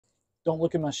Don't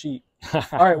look at my sheet. All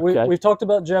right, Okay. we've talked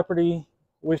about Jeopardy.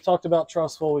 We've talked about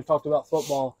Trussville. We've talked about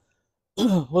football.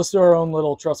 Let's do our own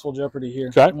little Trussville Jeopardy here.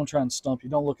 Okay. I'm going to try and stump you.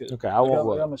 Don't look at it. Okay, I won't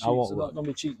look. I got my sheet, I won't so look. don't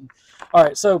be cheating. All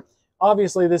right, so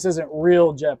obviously this isn't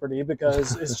real Jeopardy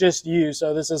because it's just you.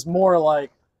 So this is more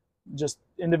like just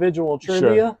individual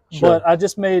trivia. Sure. But I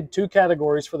just made 2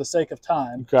 categories for the sake of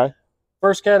time. Okay.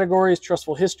 First category is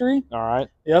Trussville history. All right.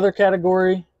 The other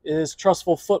category is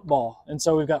Trussville football. And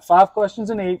so we've got 5 questions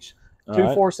in each. All 2,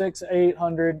 right. 4, 6,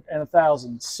 800, and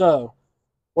 1,000. So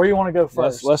where do you want to go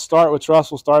first? Let's start with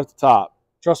Trussville. Start at the top.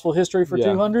 Trussville history for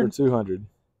 200? For 200.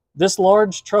 This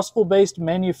large Trussville-based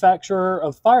manufacturer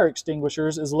of fire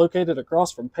extinguishers is located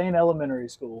across from Payne Elementary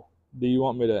School. Do you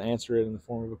want me to answer it in the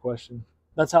form of a question?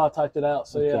 That's how I typed it out.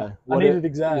 So yeah, I need it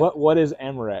exact. What is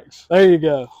Amerex? There you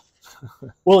go.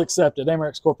 We'll accept it.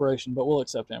 Amerex Corporation, but we'll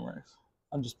accept Amerex.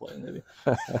 I'm just playing with you.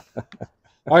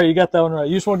 All right, you got that one right.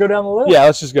 You just want to go down the list? Yeah,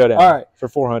 let's just go down. All right. For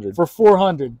 400. For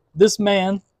 400, this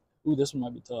man, ooh, this one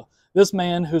might be tough. This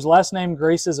man, whose last name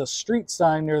graces a street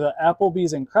sign near the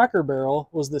Applebee's and Cracker Barrel,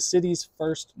 was the city's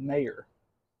first mayor.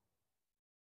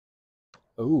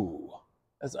 Ooh.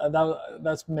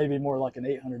 That's maybe more like an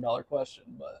 $800 question,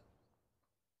 but.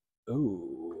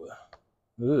 Ooh.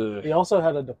 Ugh. He also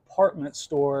had a department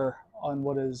store on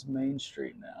what is Main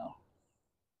Street now.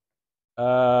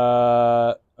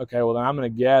 Okay, well then I'm gonna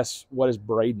guess what is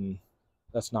Braden.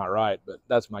 That's not right, but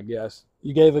that's my guess.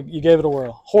 You gave it a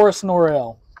whirl. Horace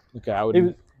Norrell. Okay, I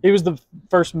would. He was the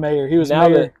first mayor. He was now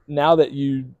mayor. Now that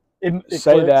you It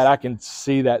say clicks. that, I can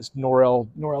see that Norrell.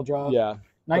 Norrell Drive. Yeah.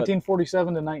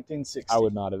 1947 to 1960. I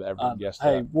would not have ever guessed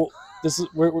hey, that. well, this is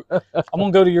I'm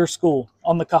gonna go to your school.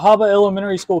 On the Cahaba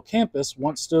Elementary School campus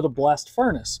once stood a blast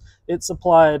furnace. It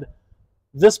supplied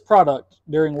this product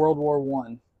during World War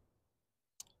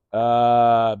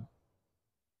I.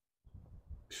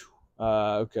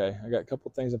 Okay, I got a couple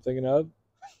things I'm thinking of.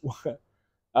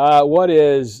 What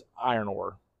is iron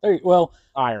ore?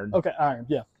 Iron. Okay, iron.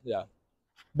 Yeah. Yeah.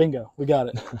 Bingo. We got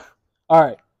it. All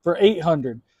right. For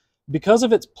 800, because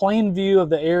of its plain view of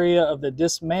the area of the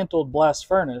dismantled blast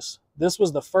furnace, this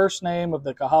was the first name of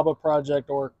the Cahaba Project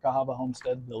or Cahaba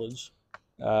Homestead Village.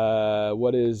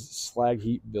 What is Slag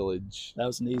Heap Village? That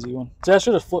was an easy one. See, I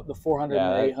should have flipped the 400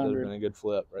 and the 800. That would have been a good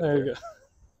flip right there. You go.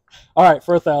 All right,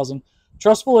 for 1,000.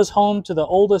 Trussville is home to the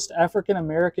oldest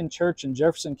African-American church in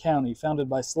Jefferson County, founded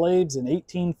by slaves in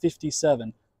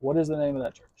 1857. What is the name of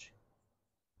that church?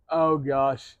 Oh,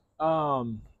 gosh. Me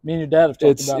and your dad have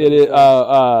talked about it.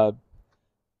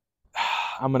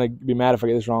 I'm going to be mad if I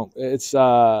get this wrong. It's,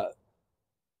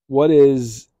 what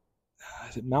is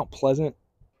it Mount Pleasant?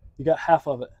 You got half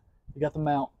of it. You got the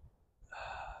Mount.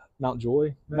 Mount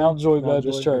Joy? Maybe? Mount Joy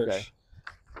Baptist Church. Okay.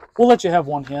 We'll let you have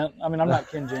one hint. I mean, I'm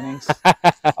not Ken Jennings.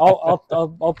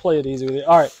 I'll play it easy with you.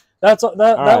 All right, that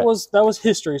was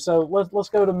history. So let's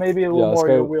go to maybe a little more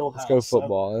your wheelhouse. Let's go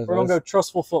football. So we're gonna go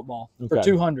Trussville football for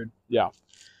 200. Yeah.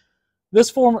 This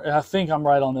former, I think I'm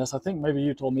right on this. I think maybe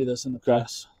you told me this in the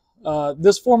press.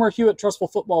 This former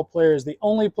Hewitt-Trussville football player is the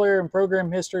only player in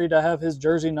program history to have his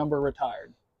jersey number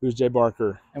retired. Who's Jay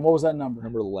Barker? And what was that number?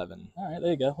 Number 11. All right,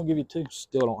 there you go. We'll give you 2.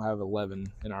 Still don't have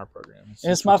 11 in our program.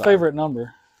 It's my favorite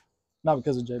number. Not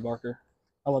because of Jay Barker.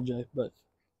 I love Jay, but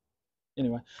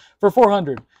anyway. For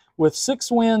 400, with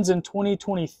 6 wins in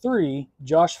 2023,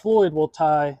 Josh Floyd will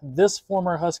tie this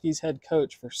former Huskies head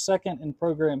coach for second in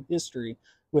program history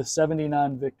with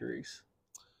 79 victories.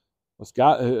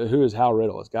 Who is Hal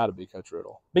Riddle? It's got to be Coach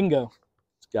Riddle. Bingo.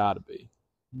 It's got to be.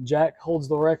 Jack holds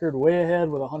the record way ahead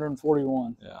with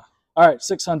 141. Yeah. All right,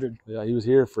 600. Yeah, he was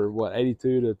here for what,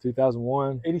 82 to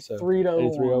 2001? 83 to 01.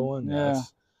 83 01. Yeah.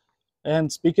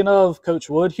 And speaking of Coach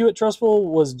Wood, Hewitt-Trussville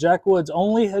was Jack Wood's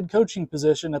only head coaching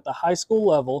position at the high school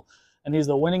level, and he's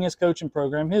the winningest coach in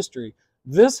program history.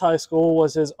 This high school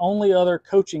was his only other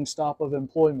coaching stop of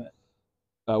employment.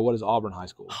 What is Auburn High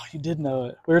School? Oh, you did know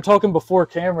it. We were talking before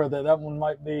camera that one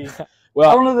might be. Well,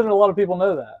 I don't know that a lot of people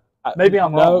know that. Maybe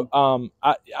I'm wrong.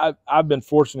 I've been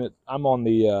fortunate. I'm on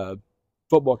the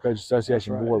Football Coach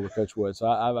Association board with Coach Wood, so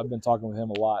I've been talking with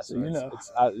him a lot. So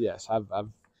yes,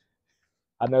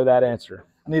 I know that answer.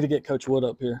 I need to get Coach Wood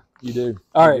up here. You do.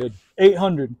 All right,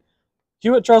 800.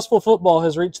 Hewitt-Trussville football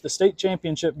has reached the state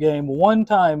championship game one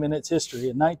time in its history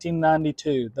in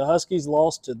 1992. The Huskies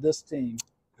lost to this team.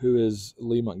 Who is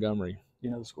Lee Montgomery? You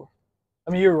know the score.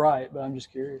 I mean, you're right, but I'm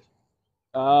just curious.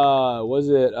 Was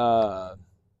it? I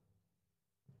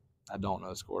don't know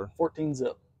the score.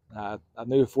 14-zip. I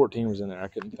knew 14 was in there. I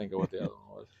couldn't think of what the other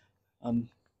one was.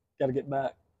 Got to get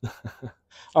back.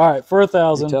 All right, for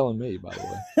 1,000. You're telling me, by the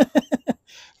way.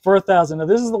 For 1,000. Now,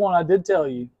 this is the one I did tell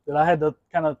you that I had to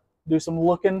kind of do some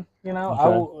looking. You know, Okay.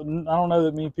 I don't know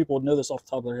that many people would know this off the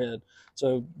top of their head,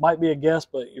 so might be a guess.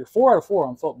 But you're 4 out of 4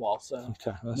 on football. So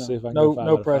okay, let's see if I can no go 5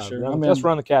 no out of 5. pressure. Let's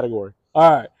run the category.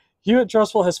 All right.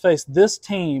 Hewitt-Trussville has faced this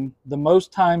team the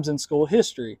most times in school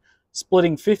history,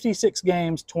 splitting 56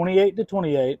 games,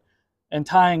 28-28, and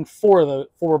tying 4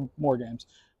 more games.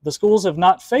 The schools have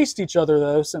not faced each other,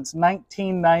 though, since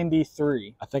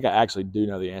 1993. I think I actually do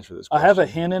know the answer to this question. I have a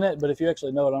hint in it, but if you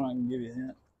actually know it, I'm not going to give you a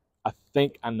hint. I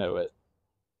think I know it.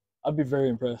 I'd be very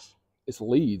impressed. It's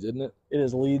Leeds, isn't it? It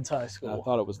is Leeds High School. I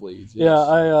thought it was Leeds. Yes.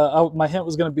 Yeah, my hint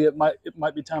was going to be it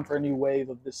might be time for a new wave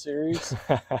of this series,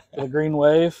 the Green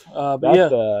Wave. But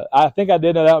I think I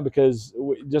did know that one because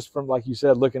just from, like you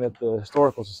said, looking at the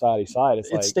Historical Society site,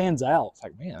 it stands out. It's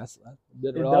like, man, I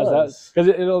didn't realize that, because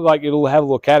it'll have a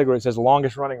little category that says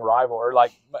longest running rival, or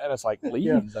and it's like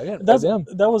Leeds. Yeah.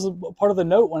 That was a part of the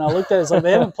note when I looked at it. It's like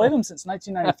they haven't played them since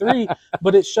 1993,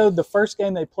 but it showed the first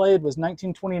game they played was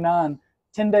 1929.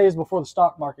 10 days before the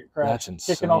stock market crashed,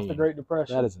 kicking off the Great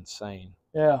Depression. That is insane.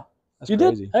 Yeah, that's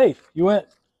crazy. Hey, you went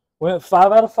 5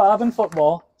 out of 5 in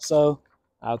football, so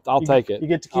I'll take it. You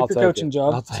get to keep your coaching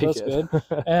job. I'll take it. That's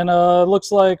good. And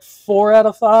looks like 4 out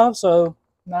of 5, so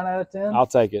 9 out of 10. I'll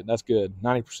take it. That's good.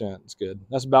 90%. That's good.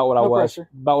 That's about what I was.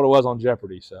 About what it was on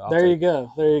Jeopardy. So there you go.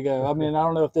 There you go. I mean, I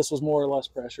don't know if this was more or less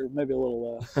pressure. Maybe a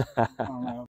little less. I don't know.